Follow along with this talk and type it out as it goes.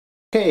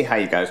Hey, how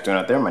you guys doing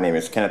out there? My name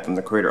is Kenneth. I'm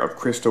the creator of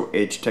Crystal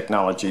Edge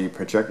Technology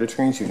projector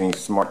screens using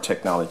smart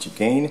technology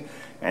gain.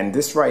 And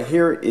this right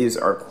here is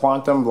our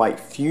Quantum Light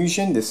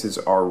Fusion. This is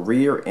our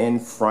rear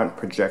and front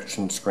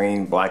projection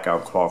screen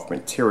blackout cloth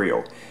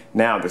material.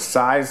 Now the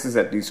sizes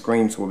that these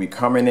screens will be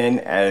coming in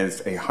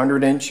as a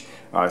 100-inch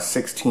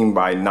 16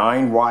 by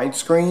 9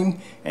 widescreen,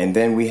 and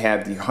then we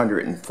have the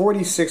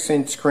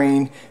 146-inch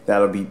screen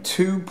that'll be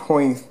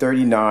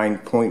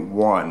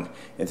 2.39.1, and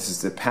this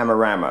is the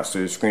panorama,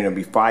 so the screen will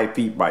be 5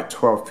 feet by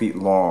 12 feet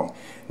long.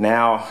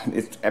 Now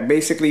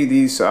basically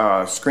these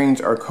screens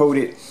are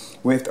coated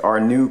with our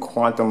new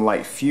Quantum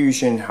Light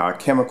Fusion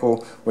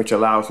chemical, which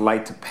allows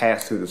light to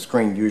pass through the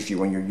screen. Usually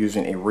when you're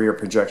using a rear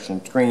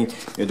projection screen,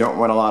 you don't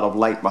want a lot of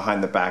light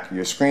behind the back of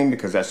your screen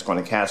because that's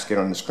going to cascade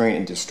on the screen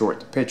and distort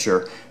the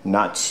picture.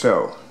 Not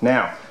so.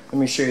 Now let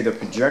me show you the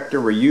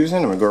projector we're using.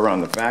 I'm going to go around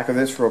the back of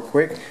this real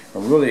quick.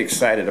 I'm really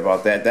excited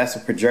about that. That's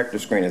a projector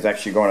screen. It's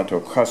actually going into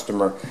a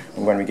customer.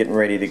 I'm going to be getting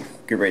ready to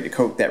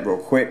coat that real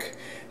quick.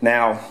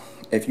 Now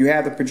if you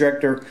have the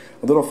projector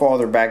a little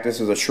farther back,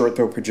 this is a short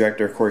throw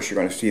projector. Of course, you're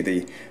going to see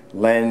the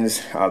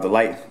lens, the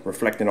light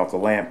reflecting off the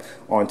lamp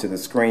onto the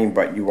screen,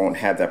 but you won't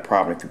have that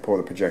problem if you pull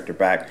the projector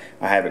back.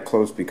 I have it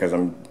close because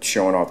I'm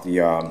showing off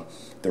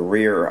the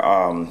rear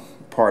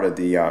part of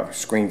the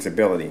screen's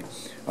ability.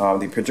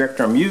 The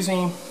projector I'm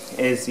using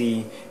is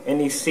the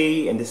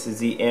NEC, and this is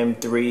the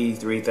M3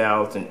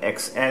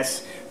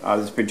 3000XS.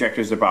 This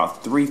projector is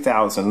about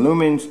 3,000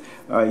 lumens.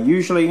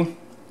 Usually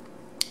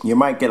you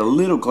might get a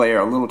little glare,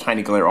 a little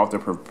tiny glare off the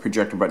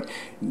projector, but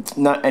it's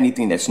not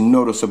anything that's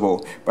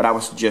noticeable. But I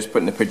would suggest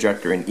putting the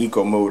projector in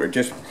eco mode or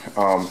just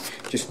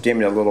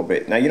dim it a little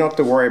bit. Now you don't have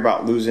to worry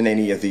about losing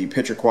any of the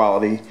picture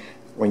quality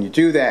when you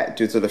do that,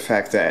 due to the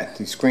fact that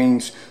these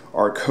screens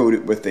are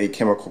coated with a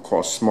chemical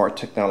called smart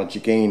technology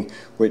gain,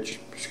 which,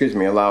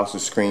 allows the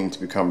screen to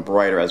become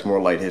brighter as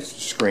more light hits the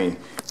screen.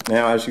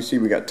 Now, as you see,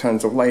 we got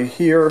tons of light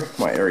here.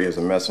 My area is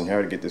a mess in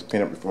here to get this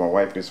cleaned up before my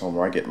wife gets home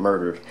or I get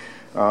murdered.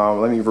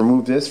 Let me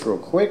remove this real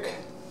quick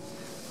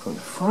from the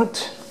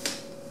front.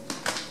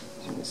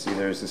 As you can see,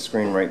 there's the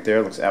screen right there.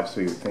 It looks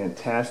absolutely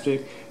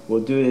fantastic.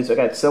 We'll do this. I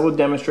got several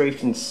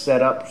demonstrations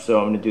set up, so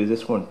I'm going to do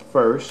this one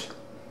first.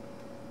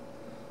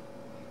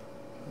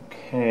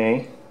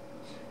 Okay,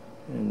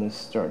 and let's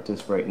start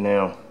this right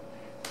now.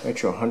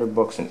 Bet you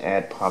 $100 an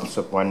ad pops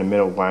up right in the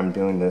middle while I'm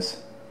doing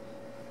this.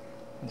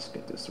 Let's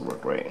get this to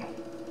work right.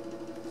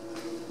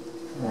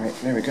 Alright,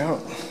 there we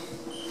go.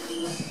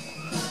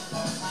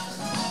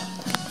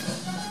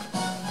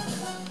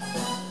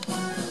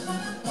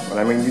 But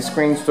I mean, these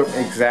screens look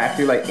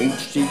exactly like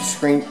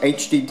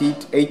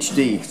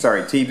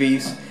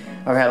TVs.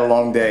 I've had a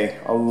long day,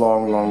 a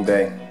long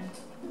day.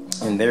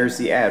 And there's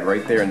the ad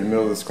right there in the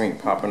middle of the screen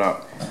popping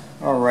up.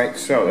 Alright,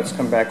 so let's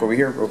come back over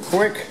here real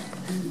quick.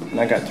 And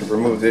I got to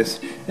remove this.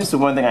 This is the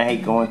one thing I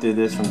hate going through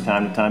this from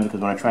time to time, because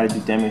when I try to do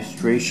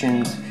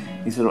demonstrations,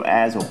 these little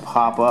ads will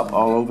pop up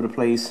all over the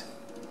place.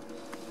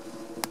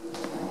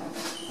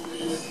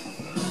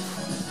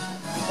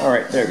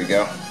 Alright, there we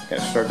go.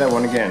 Gotta start that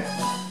one again.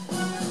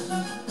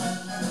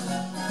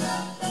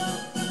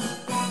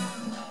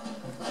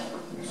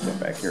 Step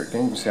back here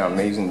again. You see how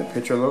amazing the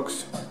picture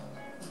looks?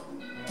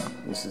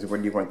 This is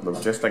what you want to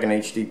look just like an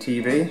HD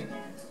TV.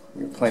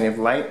 You have plenty of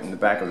light in the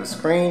back of the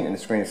screen, and the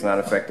screen is not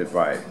affected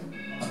by it.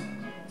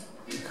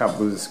 Look how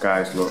blue the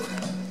skies look.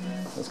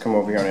 Let's come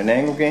over here on an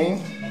angle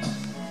gain.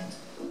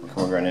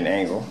 Come over on an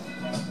angle.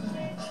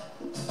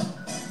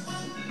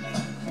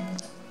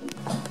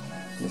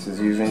 This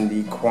is using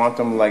the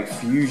Quantum Light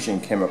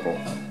Fusion chemical.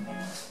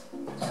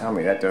 Tell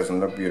me that doesn't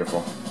look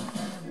beautiful.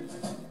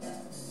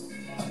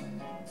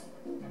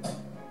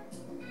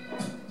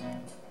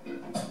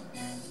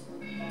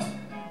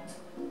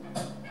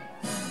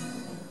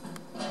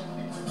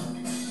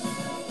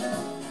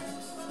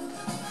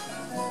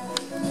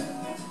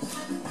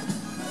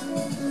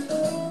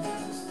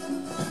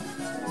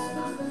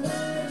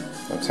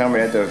 Tell me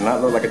that does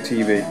not look like a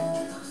TV.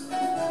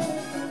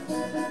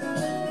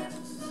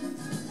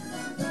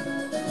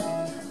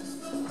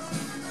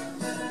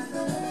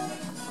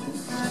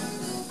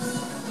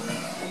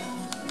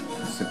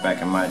 Sit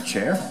back in my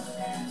chair.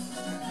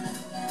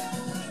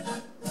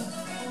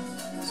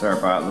 Sorry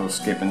about a little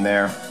skipping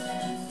there.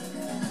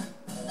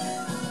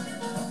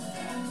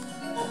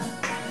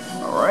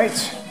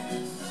 Alright.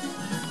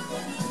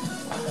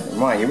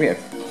 Mind you, we have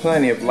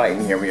plenty of light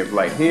in here. We have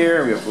light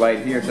here, we have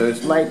light here, so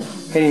there's light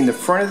hitting the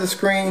front of the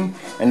screen,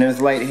 and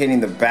there's light hitting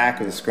the back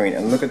of the screen,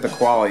 and look at the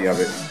quality of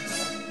it.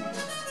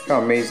 Look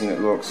how amazing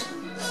it looks.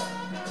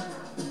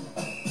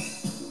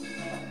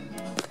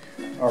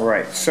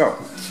 Alright, so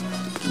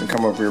let me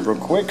come over here real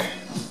quick,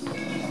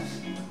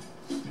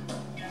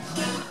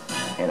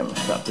 and I'm going to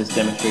stop this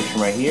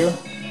demonstration right here.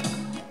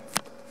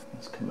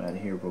 Let's come out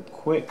of here real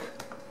quick,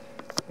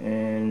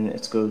 and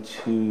let's go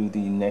to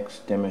the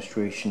next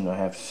demonstration I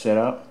have set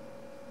up.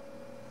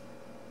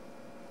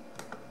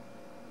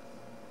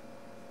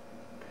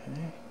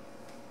 Okay.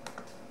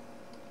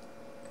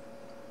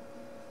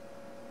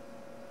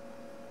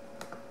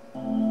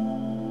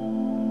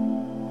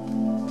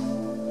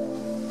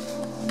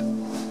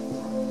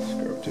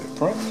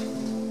 front.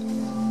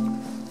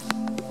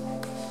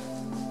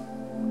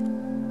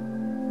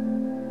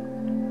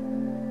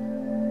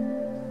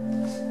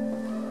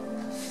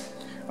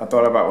 I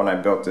thought about when I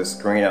built this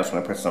screen, I was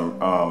going to put some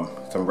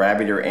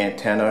rabbit ear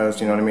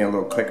antennas, you know what I mean, a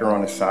little clicker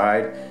on the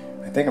side.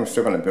 I think I'm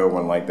still going to build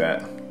one like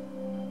that.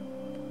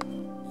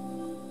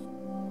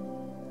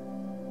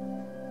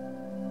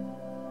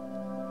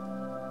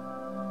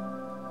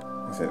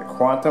 The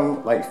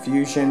quantum light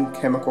fusion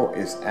chemical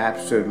is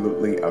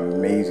absolutely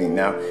amazing.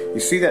 Now you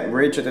see that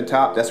ridge at the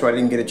top, that's why I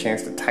didn't get a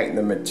chance to tighten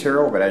the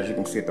material, but as you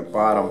can see at the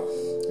bottom,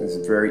 it's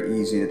very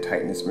easy to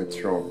tighten this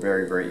material.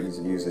 Very, very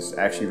easy to use. It's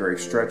actually very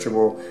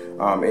stretchable.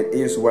 It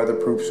is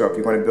weatherproof, so if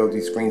you want to build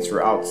these screens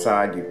for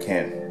outside, you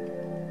can.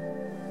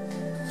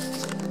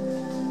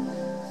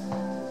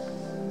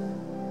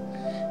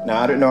 Now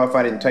I don't know if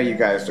I didn't tell you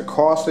guys the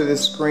cost of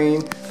this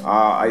screen.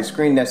 A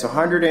screen that's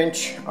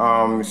 100-inch,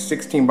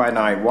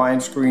 16:9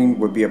 widescreen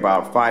would be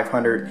about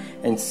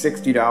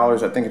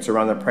 $560. I think it's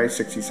around the price,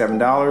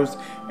 $67.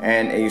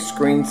 And a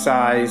screen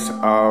size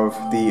of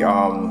the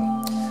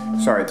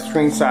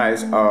screen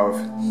size of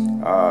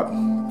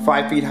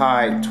 5 feet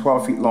high,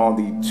 12 feet long,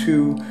 the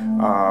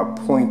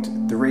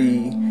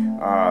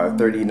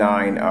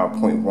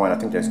 2.39.1. I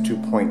think that's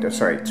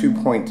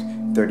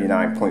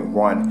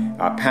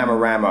 2.39.1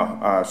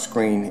 panorama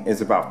screen is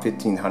about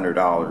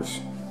 $1,500.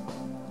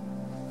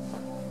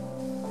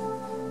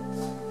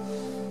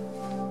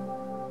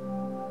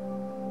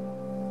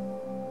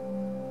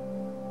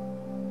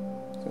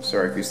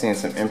 Sorry if you're seeing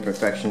some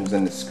imperfections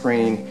in the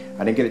screen.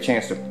 I didn't get a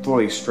chance to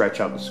fully stretch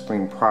out the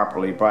screen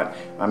properly, but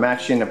I'm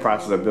actually in the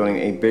process of building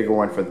a bigger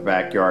one for the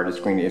backyard. The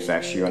screen is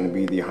actually going to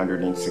be the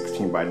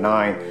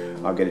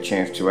 116:9. I'll get a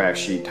chance to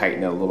actually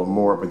tighten it a little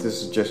more, but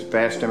this is just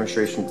fast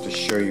demonstration to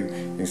show you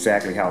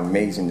exactly how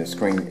amazing the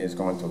screen is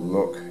going to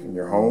look in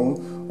your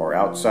home or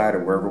outside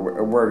or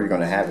wherever you're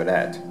going to have it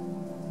at.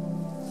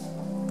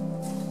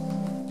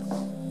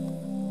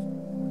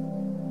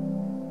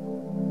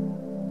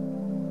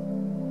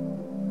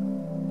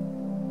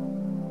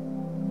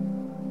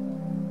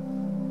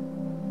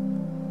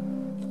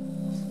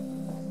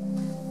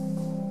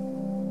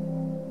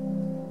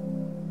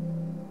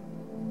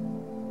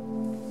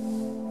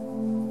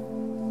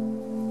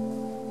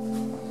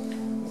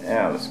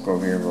 Now let's go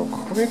over here real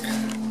quick.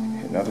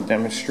 Another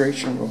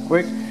demonstration real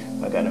quick.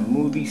 I got a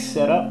movie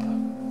set up, so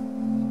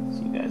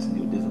you guys can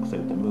see what this looks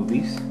like with the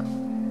movies.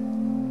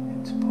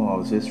 Let's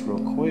pause this real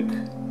quick.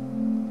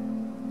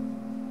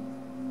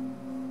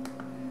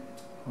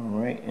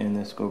 Alright, and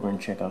let's go over and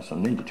check out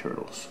some Ninja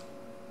Turtles.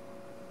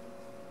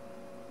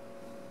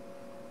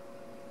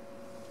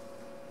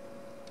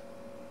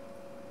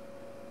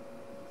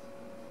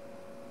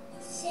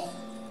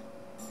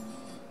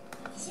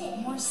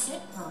 More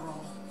sit per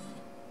roll.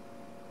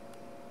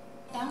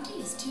 Bounty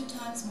is 2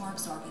 times more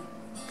absorbent.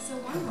 So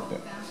one roll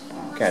of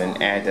bounty. Got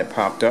an ad that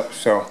popped up,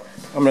 so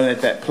I'm gonna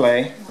let that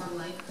play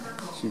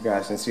so you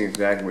guys can see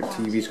exactly what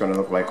TV is gonna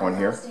look like on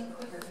here.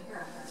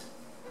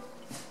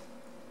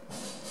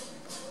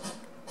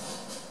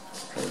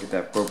 Try to get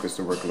that focus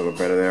to work a little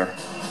better there.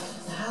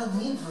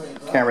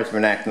 Camera's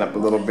been acting up a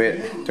little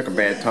bit. Took a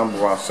bad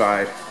tumble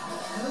outside.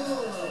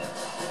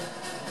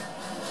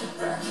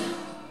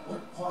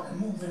 What part of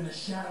move in the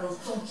shadows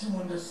don't you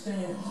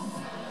understand?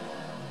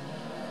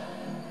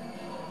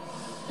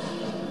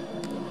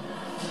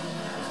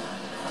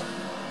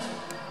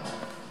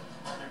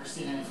 I've never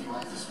seen anything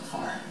like this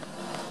before.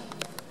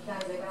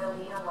 Guys, I got a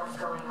lead on what's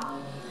going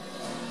on.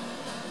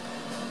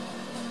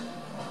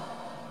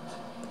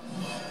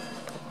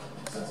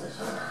 Since I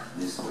said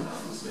this one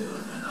was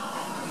building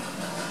on.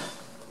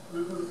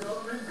 This was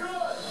building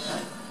good.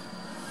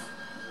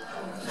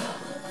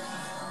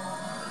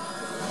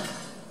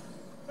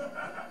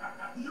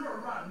 You're a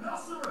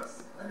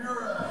rhinoceros, and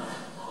you're a...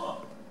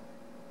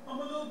 I'm a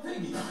little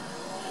piggy.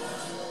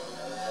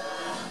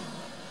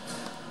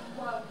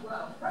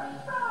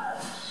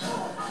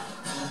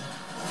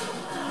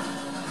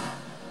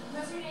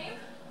 What's your name?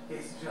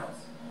 Casey Jones.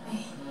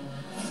 Hey.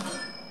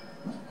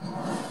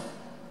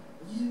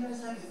 You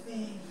guys like a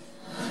thing?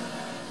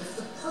 If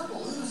the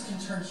purple ooze can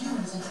turn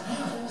humans into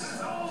animals,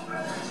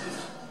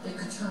 they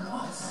could turn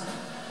us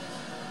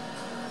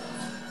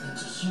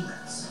into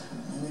humans.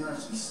 And we don't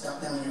have to be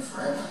stuck down here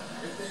forever.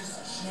 If there's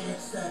a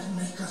chance that'd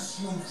make us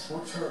humans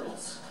or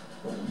turtles,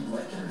 whether we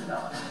like it or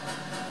not.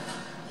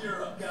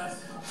 You're up, guys.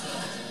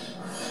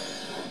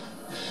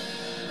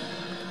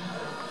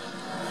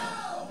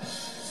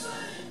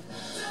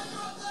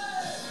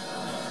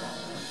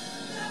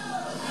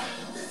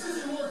 This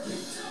isn't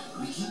working.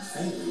 We keep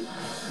failing.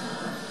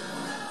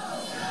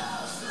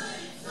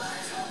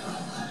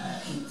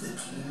 Keep the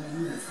team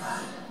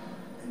unified,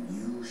 and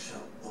you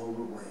shall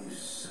always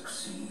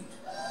succeed.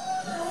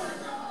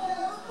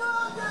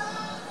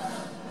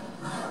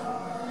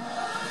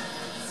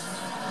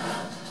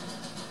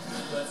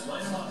 Let's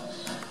light him up.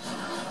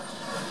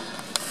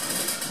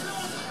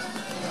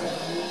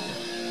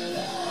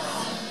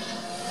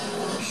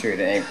 Show you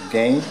the ankle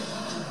game.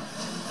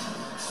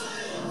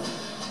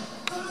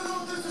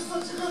 This is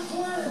such a good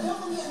plan.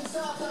 Never getting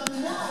stopped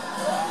on that.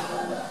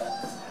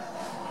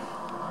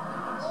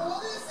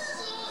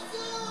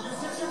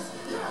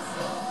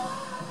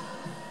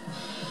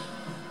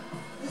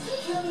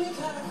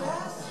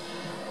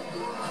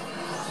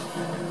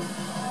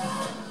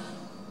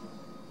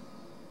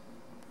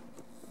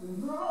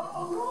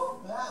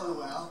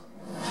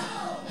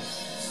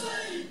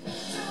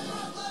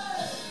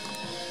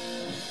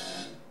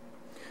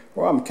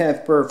 Well, I'm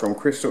Kenneth Bird from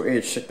Crystal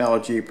Edge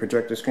Technology,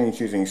 projector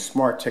screens using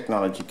smart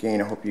technology gain.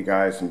 I hope you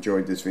guys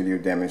enjoyed this video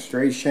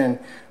demonstration.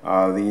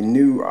 The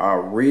new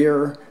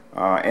rear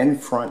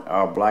and front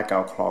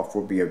blackout cloth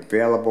will be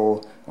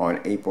available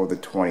on April the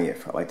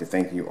 20th. I'd like to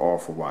thank you all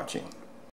for watching.